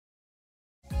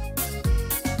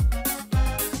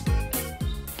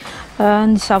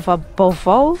Ny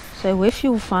zava-baovao izay hoe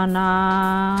fiovana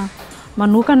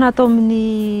manokana atao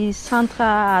amin'ny centre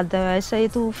ADES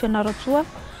eto Fianaratsoa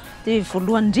dia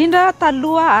voalohany indrindra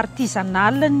taloha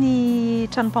artisanal ny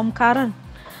tranom-pamokarana.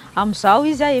 Amin'izao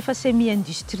izy efa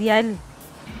semi-industriel.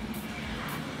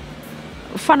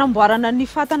 Fanamboarana ny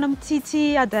fatana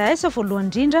mitsitsy ADES voalohany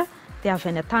indrindra dia avy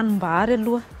any an-tanimbary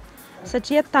aloha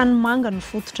satria tanimanga no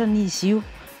fototra an'izy io.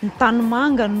 Ny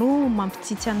tanimanga no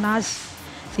mampitsitsy anazy.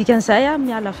 Dikan'izay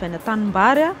miala avy any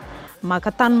an-tanimbary,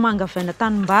 maka tanimanga avy any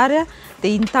an-tanimbary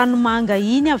dia iny tanimanga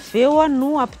iny avy eo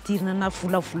no ampidirana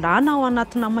volavolana ao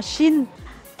anatina machine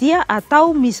dia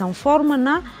atao mise en forme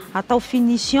na atao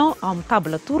finition amin'ny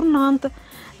table tournante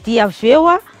dia avy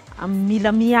eo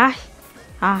mila miahy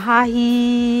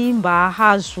ahahy mba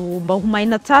ho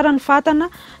maina tsara ny fatana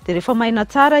dia rehefa maina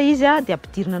tsara izy dia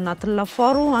ampidirina anatin'ny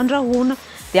lafaoro andrahoana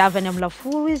dia avy any amin'ny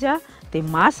lafaoro izy dia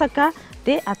masaka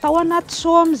dia atao anaty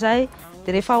seau amin'izay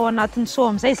dia rehefa ao anatin'ny seau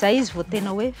amin'izay zay izy vao tena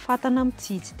hoe fatana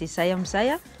mitsitsy dia zay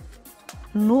amin'izay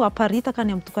no aparitaka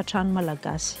any amin'ny tokantrano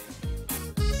malagasy.